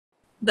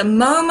the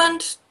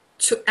moment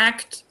to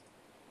act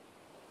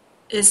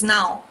is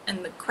now,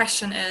 and the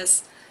question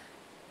is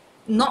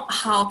not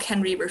how can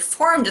we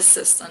reform the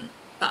system,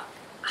 but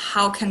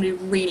how can we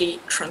really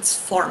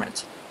transform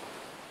it.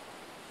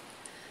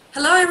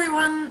 Hello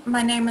everyone,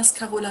 my name is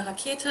Carola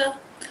Rackete.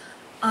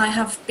 I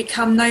have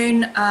become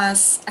known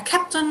as a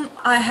captain.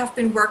 I have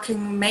been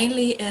working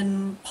mainly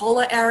in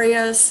polar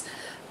areas,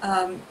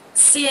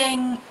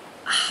 seeing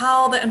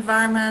how the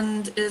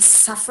environment is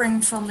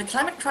suffering from the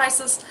climate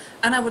crisis,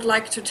 and I would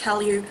like to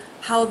tell you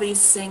how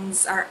these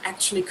things are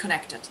actually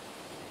connected.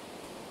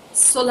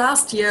 So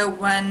last year,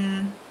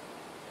 when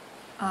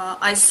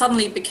I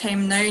suddenly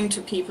became known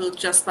to people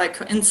just by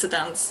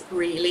coincidence,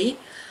 really,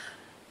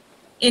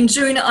 in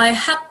June I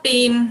had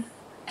been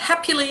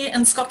happily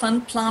in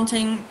Scotland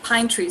planting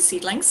pine tree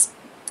seedlings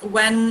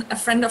when a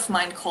friend of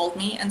mine called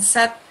me and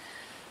said,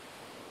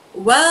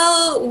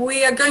 well,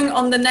 we are going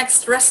on the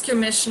next rescue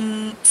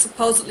mission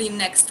supposedly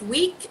next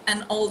week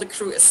and all the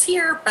crew is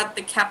here, but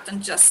the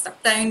captain just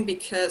stepped down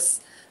because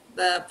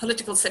the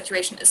political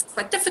situation is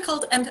quite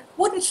difficult, and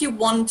wouldn't you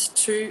want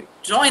to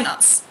join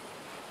us?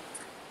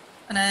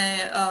 And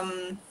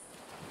I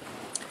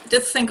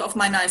did think of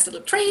my nice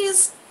little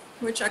trees,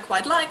 which I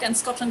quite like, and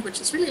Scotland,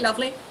 which is really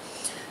lovely.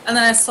 And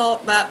then I saw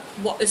that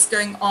what is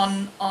going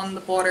on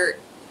the border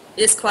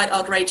is quite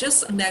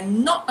outrageous, and there are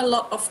not a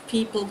lot of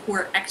people who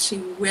are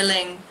actually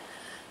willing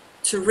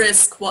to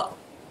risk what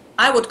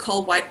I would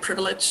call white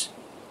privilege.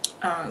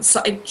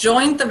 So I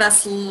joined the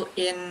vessel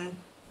in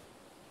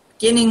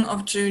beginning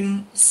of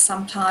June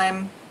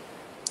sometime.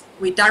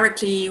 We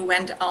directly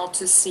went out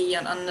to sea,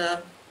 and on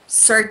the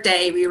third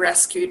day we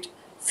rescued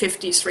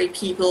 53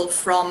 people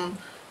from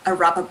a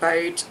rubber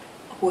boat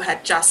who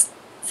had just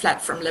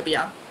fled from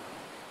Libya.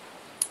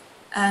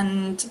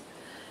 And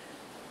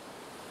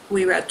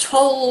we were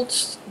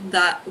told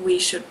that we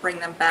should bring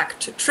them back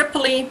to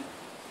Tripoli,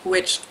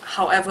 which,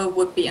 however,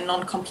 would be in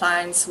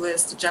non-compliance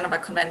with the Geneva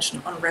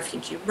Convention on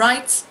Refugee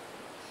Rights.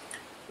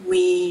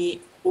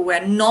 We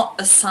were not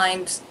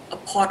assigned a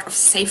port of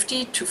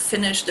safety to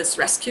finish this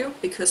rescue,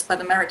 because by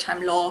the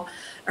maritime law,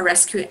 a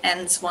rescue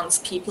ends once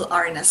people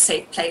are in a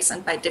safe place,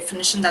 and by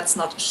definition, that's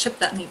not a ship,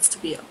 that needs to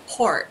be a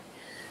port.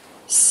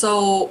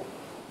 So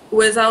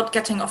without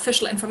getting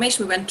official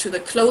information, we went to the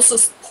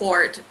closest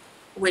port,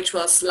 which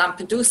was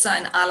Lampedusa,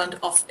 an island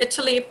of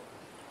Italy,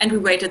 and we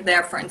waited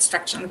there for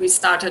instruction. We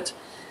started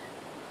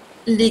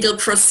legal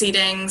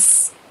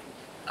proceedings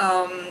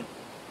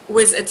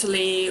with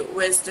Italy,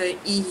 with the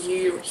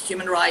EU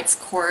human rights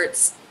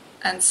courts,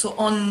 and so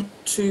on,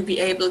 to be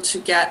able to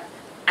get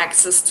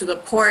access to the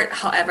port.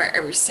 However,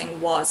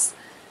 everything was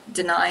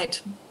denied.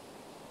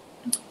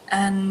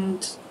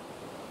 And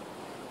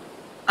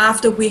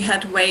after we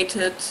had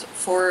waited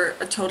for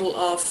a total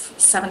of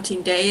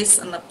 17 days,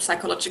 and the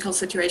psychological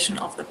situation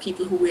of the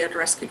people who we had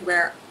rescued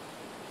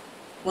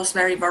was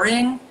very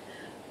worrying,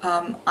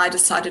 I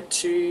decided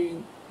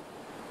to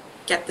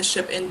get the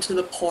ship into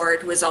the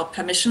port without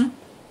permission,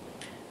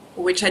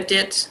 which I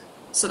did.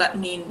 So that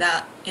means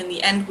that in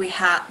the end we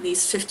had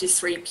these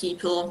 53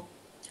 people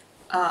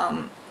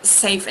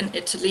safe in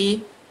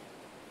Italy,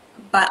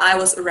 but I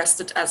was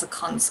arrested as a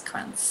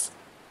consequence.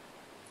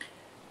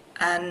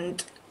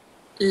 And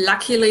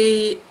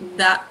luckily,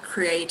 that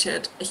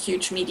created a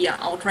huge media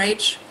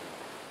outrage,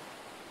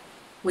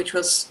 which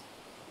was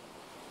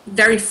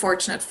very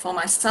fortunate for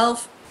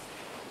myself.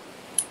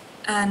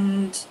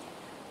 And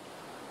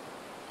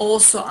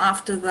also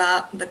after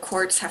that, the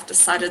courts have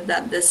decided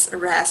that this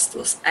arrest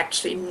was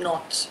actually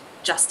not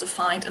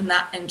justified, and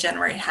that in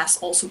January has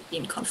also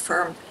been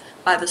confirmed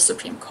by the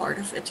Supreme Court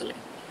of Italy.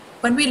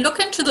 When we look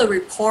into the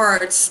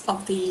reports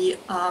of the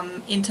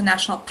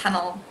International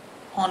Panel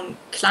on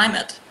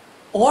Climate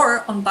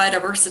or on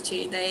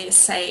biodiversity, they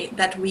say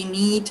that we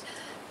need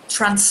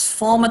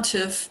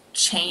transformative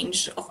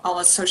change of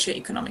our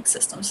socioeconomic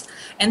systems.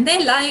 And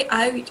they lay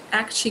out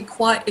actually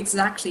quite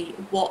exactly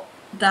what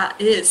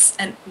that is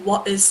and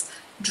what is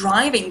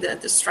driving the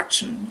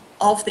destruction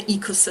of the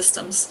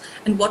ecosystems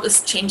and what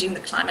is changing the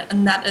climate.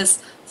 And that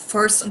is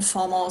first and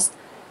foremost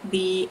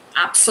the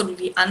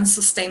absolutely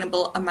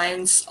unsustainable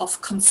amounts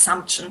of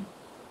consumption.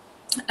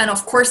 And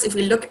of course, if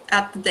we look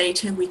at the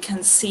data, we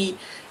can see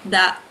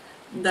that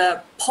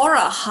the poorer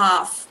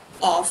half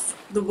of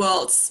the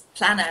world's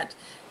planet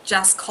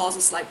just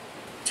causes like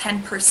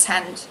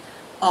 10%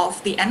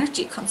 of the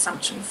energy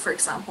consumption, for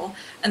example,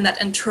 and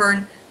that in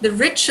turn the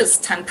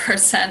richest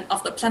 10%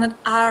 of the planet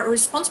are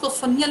responsible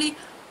for nearly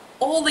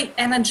all the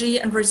energy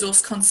and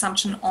resource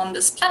consumption on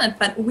this planet.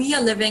 But we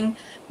are living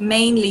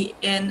mainly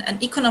in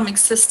an economic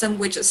system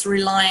which is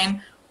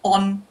relying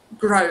on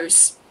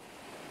growth,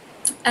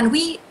 and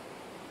we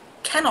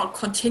cannot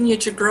continue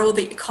to grow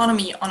the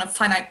economy on a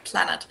finite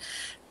planet.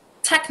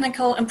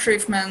 Technical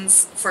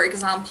improvements, for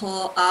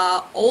example,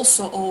 are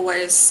also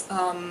always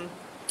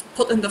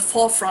put in the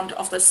forefront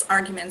of this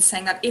argument,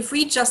 saying that if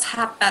we just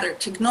had better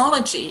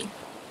technology,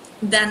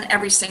 then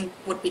everything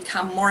would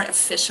become more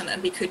efficient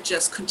and we could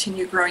just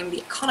continue growing the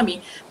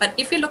economy. But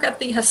if you look at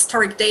the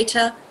historic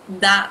data,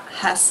 that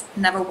has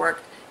never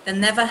worked. there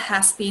never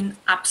has been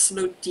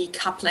absolute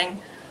decoupling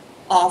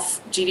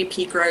of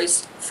GDP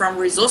growth from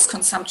resource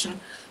consumption.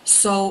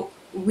 So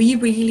we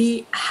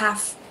really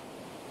have,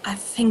 I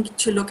think,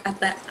 to look at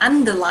the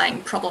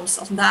underlying problems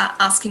of that,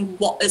 asking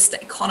what is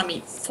the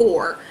economy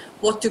for?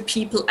 What do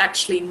people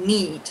actually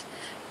need?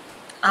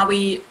 Are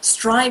we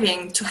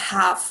striving to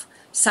have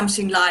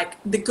something like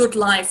the good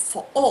life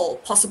for all,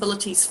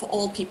 possibilities for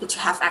all people to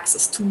have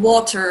access to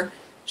water,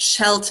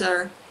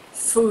 shelter,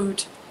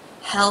 food,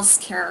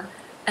 healthcare,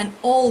 and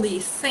all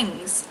these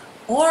things?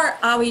 Or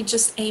are we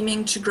just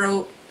aiming to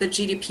grow the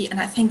GDP? And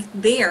I think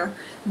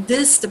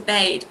this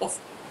debate of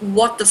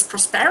what does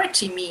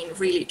prosperity mean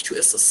really to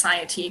a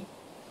society,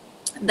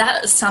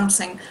 that is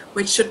something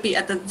which should be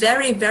at the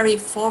very, very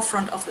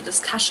forefront of the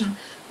discussion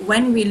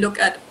when we look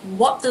at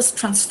what this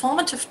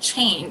transformative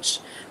change,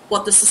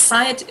 what the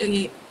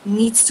society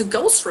needs to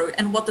go through,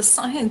 and what the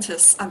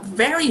scientists are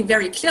very,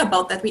 very clear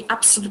about, that we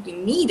absolutely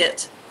need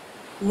it.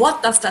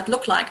 What does that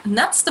look like? And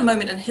that's the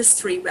moment in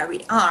history where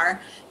we are.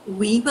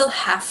 We will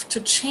have to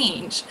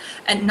change.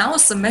 And now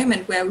is the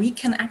moment where we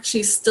can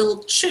actually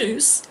still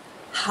choose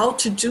how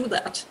to do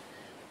that.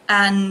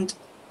 And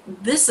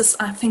this is,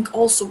 I think,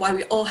 also why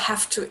we all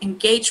have to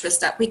engage with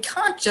that. We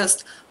can't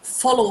just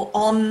follow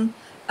on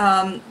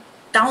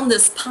down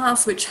this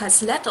path which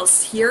has led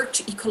us here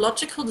to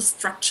ecological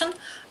destruction,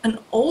 and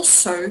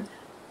also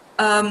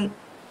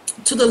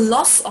to the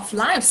loss of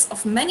lives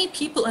of many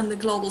people in the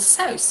global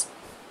south.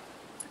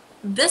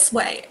 This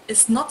way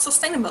is not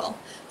sustainable.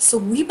 So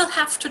we will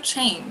have to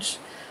change.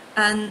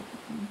 And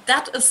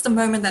that is the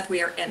moment that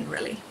we are in,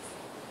 really.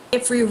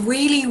 If we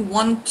really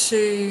want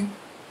to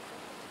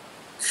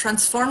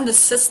transform the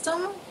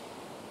system,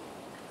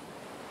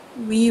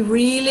 we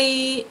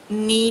really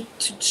need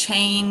to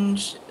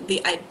change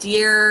the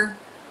idea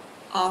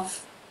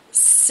of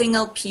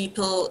single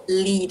people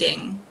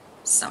leading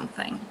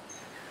something.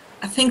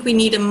 I think we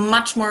need a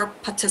much more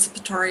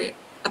participatory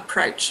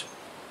approach.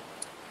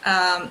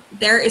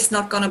 There is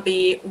not going to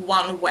be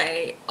one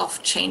way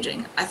of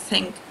changing. I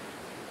think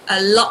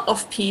a lot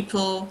of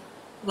people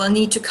will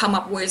need to come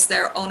up with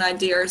their own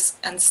ideas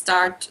and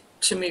start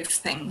to move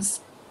things.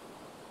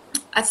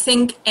 I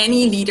think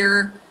any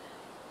leader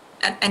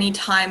at any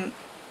time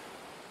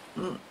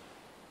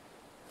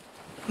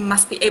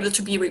must be able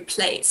to be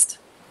replaced.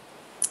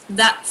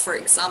 That, for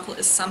example,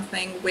 is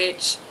something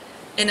which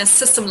in a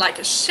system like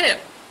a ship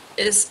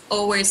is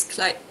always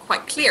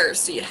quite clear.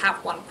 So you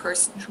have one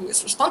person who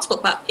is responsible,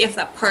 but if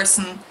that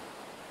person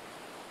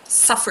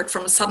suffered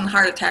from a sudden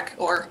heart attack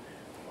or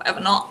whatever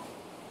not,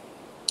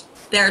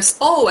 there's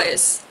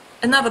always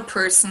another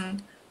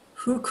person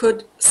who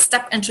could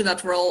step into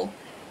that role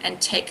and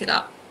take it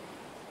up.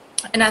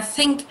 And I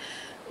think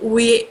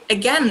we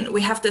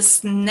have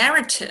this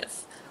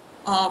narrative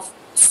of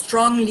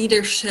strong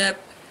leadership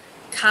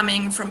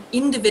coming from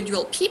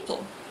individual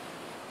people.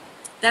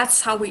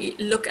 That's how we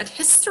look at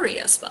history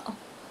as well.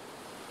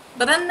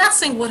 But then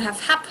nothing would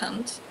have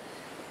happened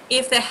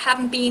if there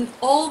hadn't been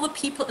all the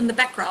people in the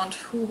background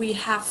who we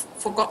have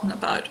forgotten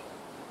about.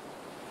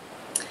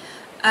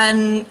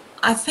 And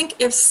I think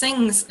if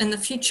things in the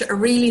future are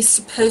really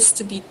supposed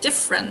to be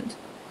different,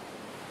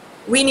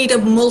 we need a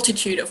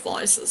multitude of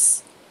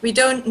voices. We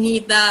don't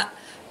need that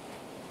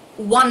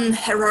one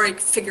heroic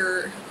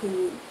figure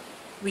who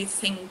we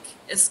think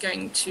is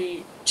going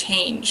to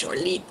change or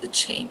lead the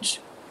change.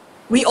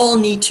 We all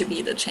need to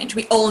be the change.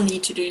 We all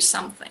need to do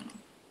something.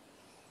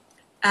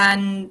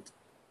 And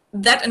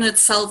that in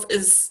itself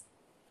is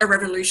a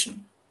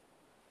revolution.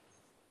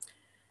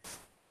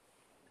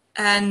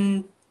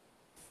 And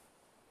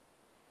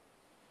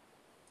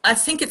I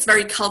think it's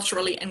very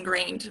culturally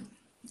ingrained.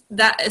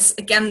 That is,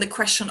 again, the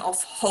question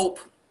of hope.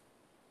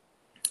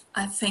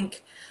 I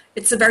think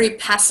it's a very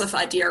passive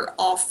idea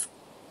of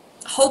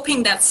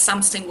hoping that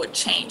something would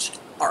change,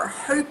 or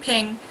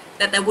hoping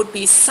that there would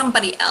be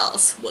somebody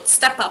else who would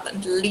step up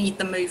and lead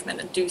the movement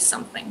and do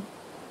something.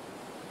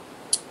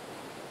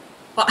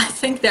 But I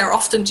think there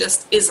often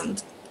just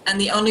isn't. And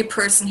the only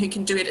person who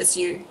can do it is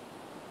you,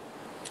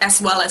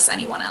 as well as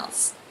anyone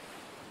else.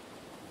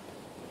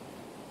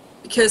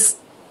 Because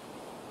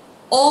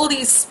all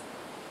these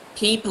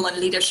people in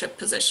leadership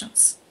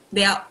positions,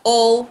 they are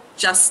all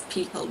just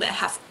people. They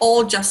have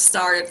all just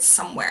started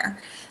somewhere.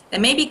 They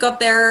maybe got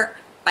there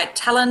by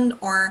talent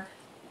or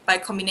by a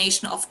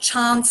combination of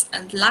chance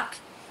and luck,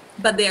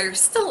 but they're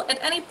still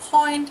at any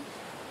point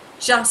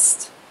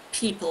just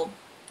people.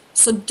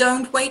 So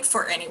don't wait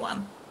for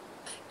anyone.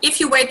 If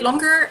you wait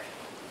longer,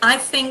 I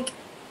think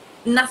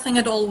nothing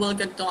at all will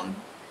get done.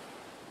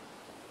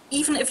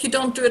 Even if you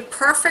don't do it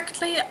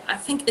perfectly, I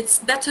think it's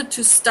better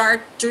to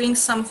start doing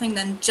something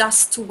than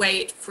just to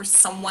wait for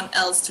someone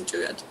else to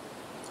do it.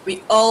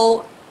 We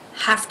all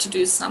have to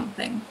do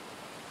something.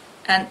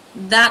 And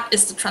that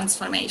is the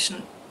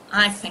transformation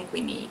I think we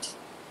need.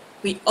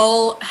 We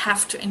all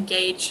have to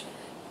engage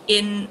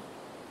in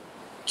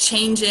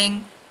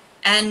changing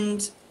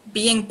and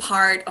being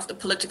part of the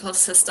political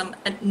system,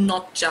 and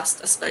not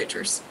just as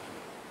voters.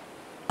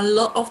 A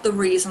lot of the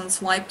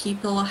reasons why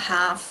people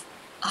have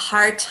a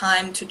hard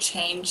time to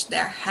change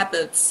their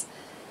habits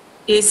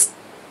is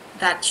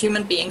that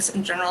human beings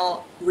in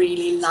general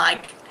really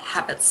like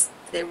habits.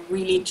 They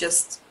really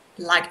just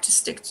like to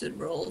stick to the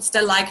rules.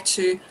 They like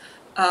to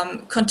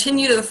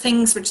continue the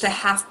things which they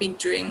have been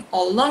doing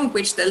all along,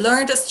 which they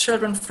learned as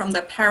children from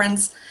their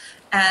parents.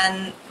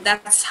 And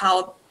that's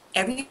how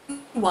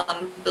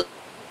everyone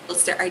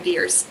builds their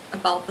ideas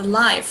about the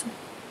life.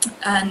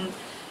 And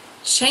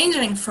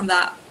changing from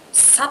that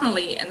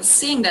suddenly and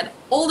seeing that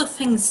all the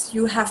things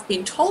you have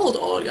been told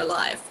all your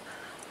life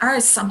are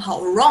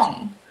somehow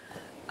wrong,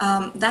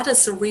 that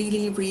is a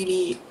really,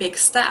 really big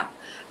step.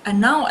 And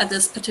now at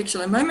this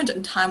particular moment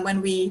in time,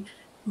 when we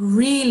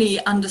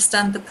really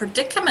understand the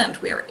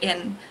predicament we're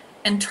in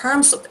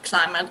terms of the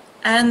climate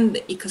and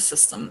the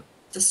ecosystem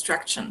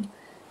destruction,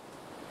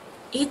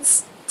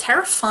 it's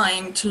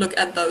terrifying to look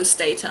at those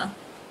data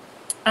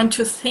and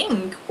to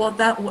think what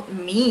that would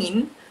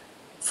mean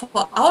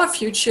for our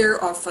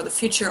future or for the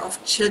future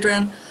of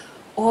children,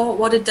 or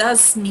what it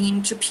does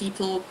mean to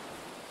people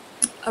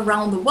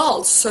around the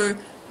world. So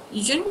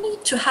you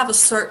need to have a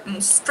certain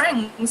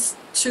strength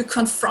to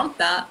confront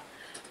that.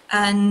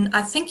 And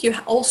I think you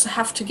also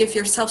have to give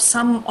yourself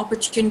some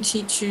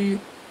opportunity to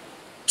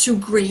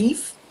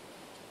grieve,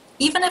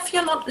 even if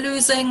you're not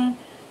losing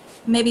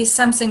maybe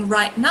something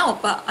right now.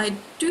 But I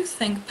do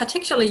think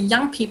particularly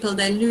young people,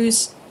 they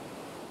lose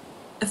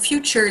a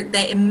future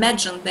they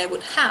imagined they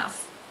would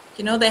have.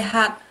 You know, they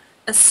had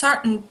a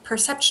certain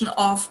perception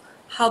of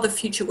how the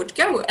future would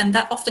go. And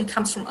that often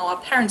comes from our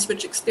parents,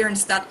 which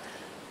experience that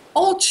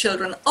all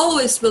children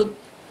always will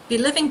be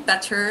living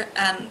better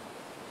and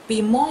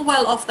be more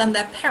well off than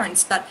their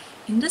parents. But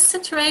in this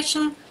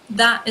situation,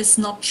 that is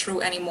not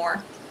true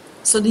anymore.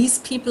 So these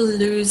people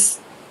lose,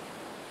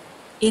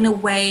 in a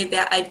way,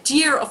 their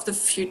idea of the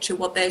future,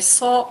 what they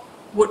saw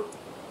would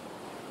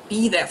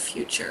be their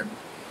future.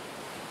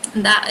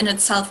 And that in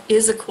itself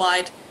is a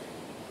quite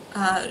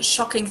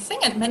shocking thing.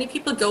 And many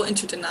people go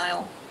into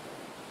denial.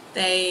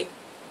 They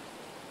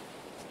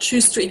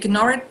choose to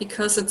ignore it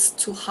because it's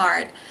too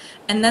hard.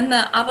 And then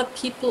there are other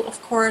people,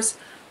 of course,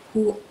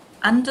 who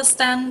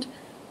understand,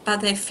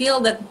 but they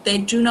feel that they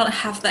do not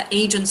have the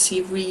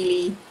agency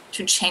really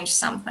to change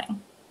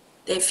something.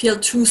 They feel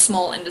too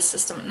small in the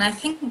system. And I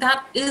think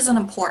that is an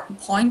important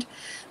point,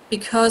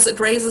 because it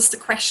raises the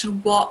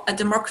question what a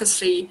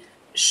democracy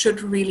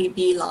should really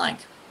be like.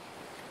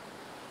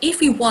 If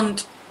we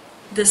want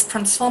this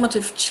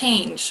transformative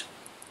change,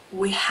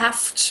 we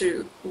have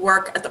to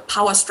work at the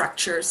power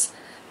structures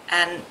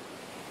and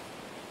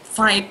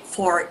fight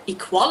for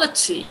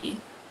equality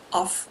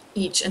of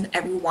each and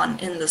every one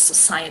in the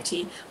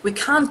society. We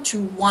can't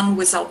do one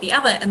without the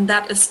other, and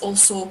that is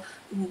also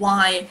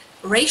why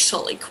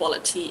racial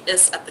equality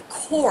is at the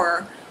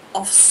core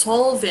of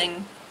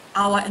solving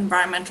our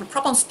environmental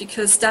problems,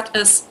 because that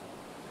is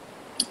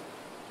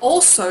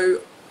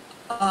also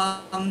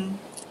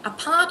a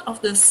part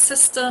of the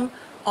system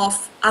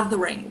of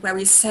othering, where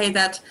we say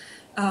that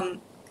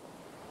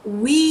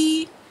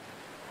we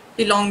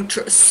belong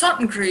to a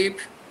certain group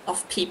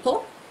of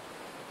people,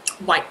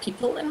 white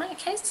people in my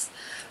case,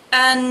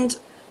 and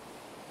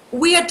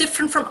we are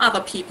different from other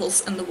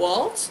peoples in the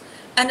world,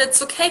 and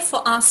it's okay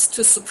for us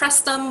to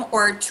suppress them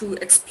or to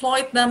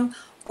exploit them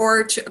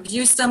or to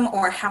abuse them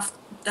or have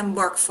them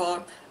work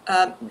for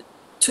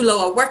to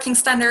lower working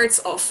standards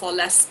or for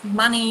less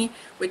money,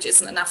 which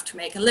isn't enough to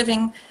make a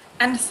living,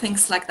 and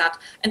things like that.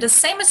 And the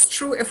same is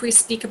true if we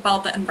speak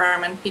about the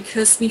environment,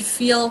 because we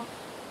feel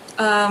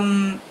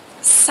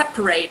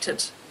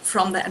separated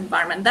from the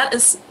environment. That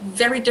is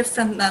very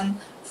different than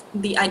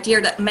the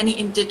idea that many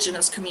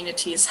indigenous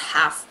communities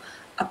have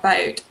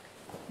about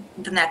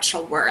the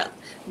natural world.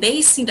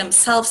 They see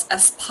themselves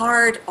as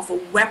part of a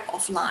web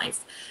of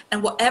life,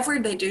 and whatever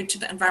they do to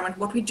the environment,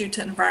 what we do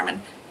to the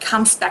environment,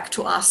 comes back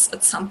to us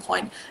at some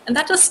point. And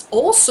that is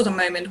also the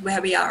moment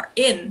where we are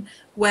in,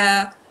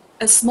 where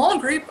a small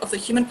group of the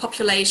human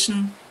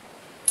population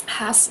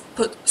has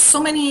put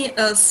so many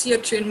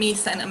CO2 and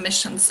methane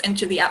emissions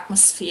into the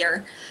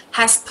atmosphere,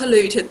 has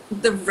polluted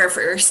the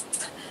rivers,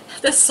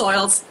 the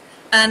soils,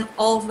 and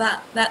all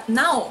that, that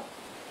now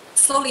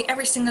slowly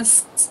everything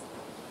is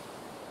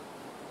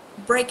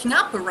breaking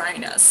up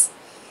around us,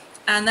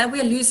 and that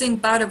we're losing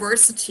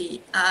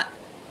biodiversity at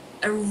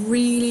a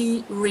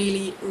really,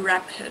 really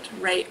rapid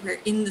rate. We're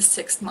in the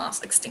 6th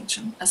mass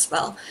extinction as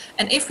well.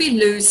 And if we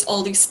lose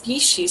all these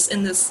species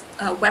in this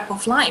web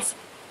of life,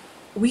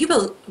 we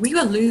will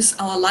lose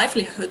our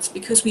livelihoods,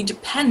 because we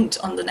depend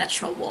on the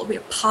natural world. We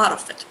are part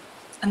of it.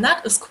 And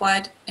that is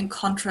quite in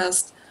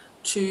contrast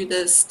to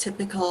this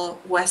typical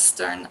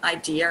Western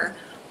idea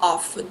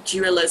of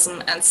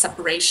dualism and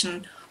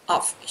separation,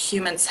 of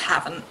humans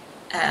having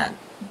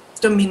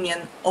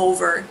dominion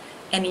over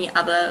any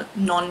other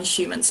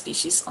non-human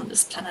species on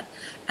this planet.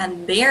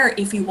 And there,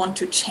 if we want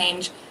to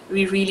change,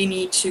 we really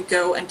need to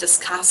go and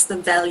discuss the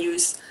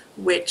values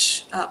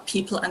which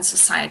people and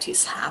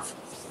societies have.